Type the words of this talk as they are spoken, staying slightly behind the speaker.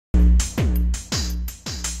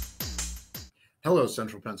Hello,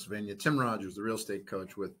 Central Pennsylvania. Tim Rogers, the real estate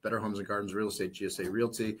coach with Better Homes and Gardens Real Estate, GSA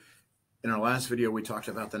Realty. In our last video, we talked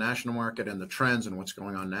about the national market and the trends and what's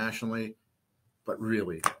going on nationally, but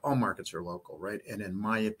really all markets are local, right? And in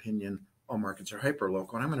my opinion, all markets are hyper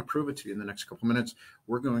local. And I'm going to prove it to you in the next couple minutes.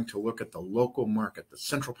 We're going to look at the local market, the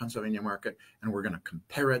Central Pennsylvania market, and we're going to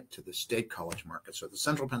compare it to the State College market. So the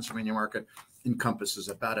Central Pennsylvania market encompasses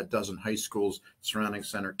about a dozen high schools surrounding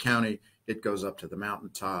Center County. It goes up to the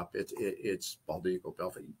mountaintop. It's Bald Eagle,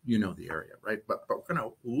 Belfast. You know the area, right? But we're going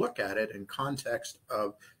to look at it in context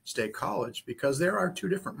of State College because there are two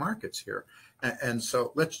different markets here. And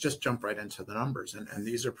so let's just jump right into the numbers. And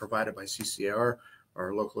these are provided by CCAR,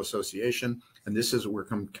 our local association. And this is, we're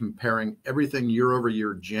comparing everything year over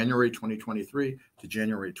year, January 2023 to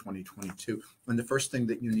January 2022. And the first thing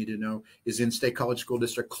that you need to know is in State College School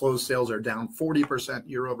District, closed sales are down 40%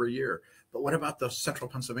 year over year. But what about the Central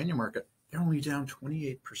Pennsylvania market? They're only down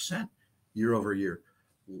 28% year over year.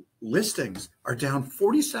 Listings are down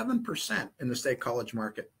 47% in the State College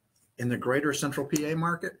market. In the greater Central PA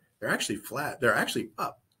market, they're actually flat. They're actually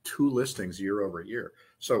up 2 listings year over year.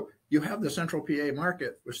 So you have the Central PA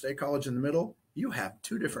market with State College in the middle. You have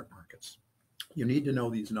 2 different markets. You need to know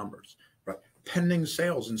these numbers, right? Pending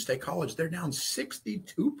sales in State College, they're down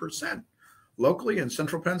 62%. Locally in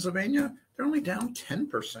Central Pennsylvania, they're only down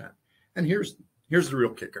 10%. And here's the real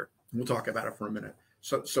kicker. We'll talk about it for a minute.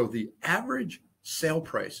 So the average sale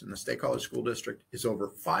price in the State College School District is over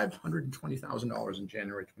 $520,000 in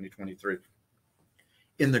January 2023.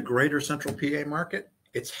 In the greater Central PA market,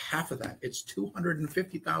 it's half of that. It's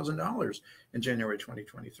 $250,000 in January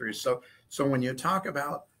 2023. So when you talk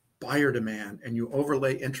about buyer demand and you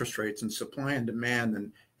overlay interest rates and supply and demand,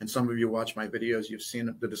 and some of you watch my videos, you've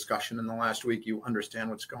seen the discussion in the last week, you understand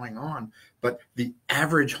what's going on. But the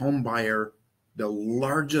average home buyer, the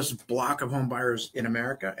largest block of home buyers in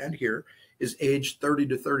America and here, is age 30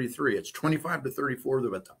 to 33. It's 25 to 34,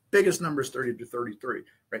 but the biggest number is 30 to 33,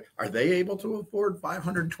 right? Are they able to afford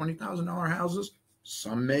 $520,000 houses?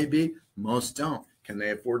 Some may be, most don't. Can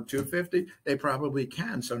they afford $250,000? They probably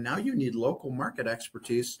can. So now you need local market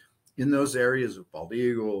expertise in those areas of Bald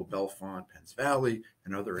Eagle, Bellefonte, Penns Valley,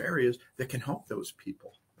 and other areas that can help those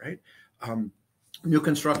people, right? New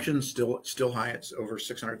construction still high. It's over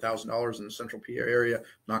 $600,000 in the Central PA area. I'm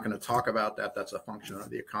not going to talk about that. That's a function of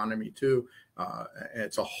the economy too.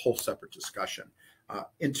 It's a whole separate discussion.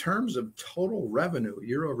 In terms of total revenue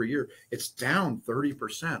year over year, it's down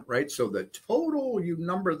 30%, right? So the total, you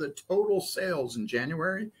number the total sales in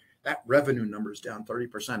January, that revenue number is down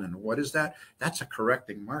 30%. And what is that? That's a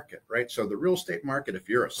correcting market, right? So the real estate market, if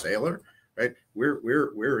you're a sailor, right,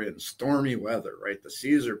 we're in stormy weather, right? The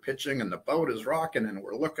seas are pitching and the boat is rocking and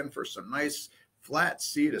we're looking for some nice flat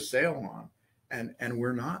sea to sail on. And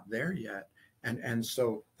we're not there yet. And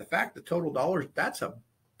so the fact the total dollars, that's a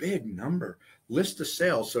big number. List of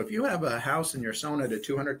sales. So if you have a house and you're selling it at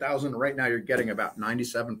 $200,000, right now you're getting about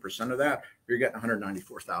 97% of that. You're getting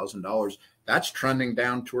 $194,000. That's trending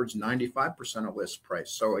down towards 95% of list price.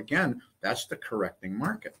 So again, that's the correcting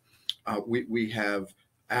market. We have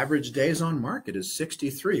average days on market is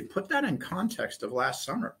 63. Put that in context of last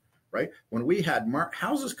summer, right? When we had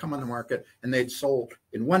houses come on the market and they'd sold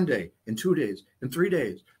in 1 day, in 2 days, in 3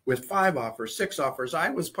 days, with 5 offers, 6 offers. I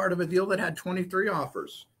was part of a deal that had 23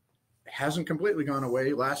 offers. It hasn't completely gone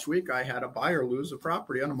away. Last week, I had a buyer lose a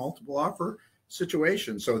property on a multiple offer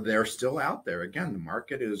situation. So they're still out there. Again, the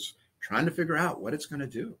market is trying to figure out what it's going to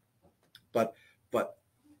do. But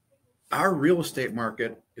our real estate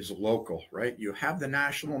market is local, right? You have the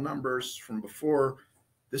national numbers from before.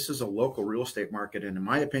 This is a local real estate market. And in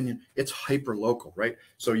my opinion, it's hyper local, right?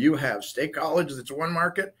 So you have State College, that's one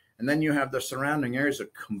market, and then you have the surrounding areas, a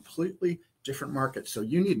completely different market. So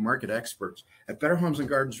you need market experts. At Better Homes and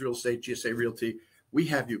Gardens Real Estate, GSA Realty, we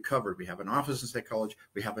have you covered. We have an office in State College.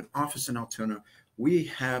 We have an office in Altoona. We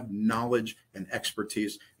have knowledge and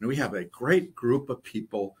expertise. And we have a great group of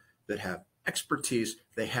people that have expertise.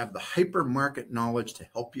 They have the hyper market knowledge to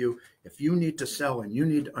help you. If you need to sell and you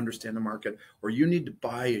need to understand the market, or you need to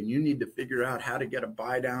buy and you need to figure out how to get a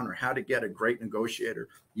buy down or how to get a great negotiator,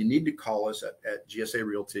 you need to call us at GSA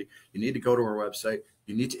Realty. You need to go to our website.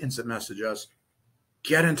 You need to instant message us.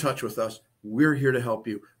 Get in touch with us. We're here to help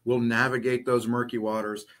you. We'll navigate those murky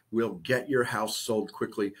waters. We'll get your house sold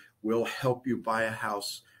quickly. We'll help you buy a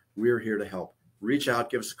house. We're here to help. Reach out,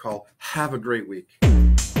 give us a call. Have a great week.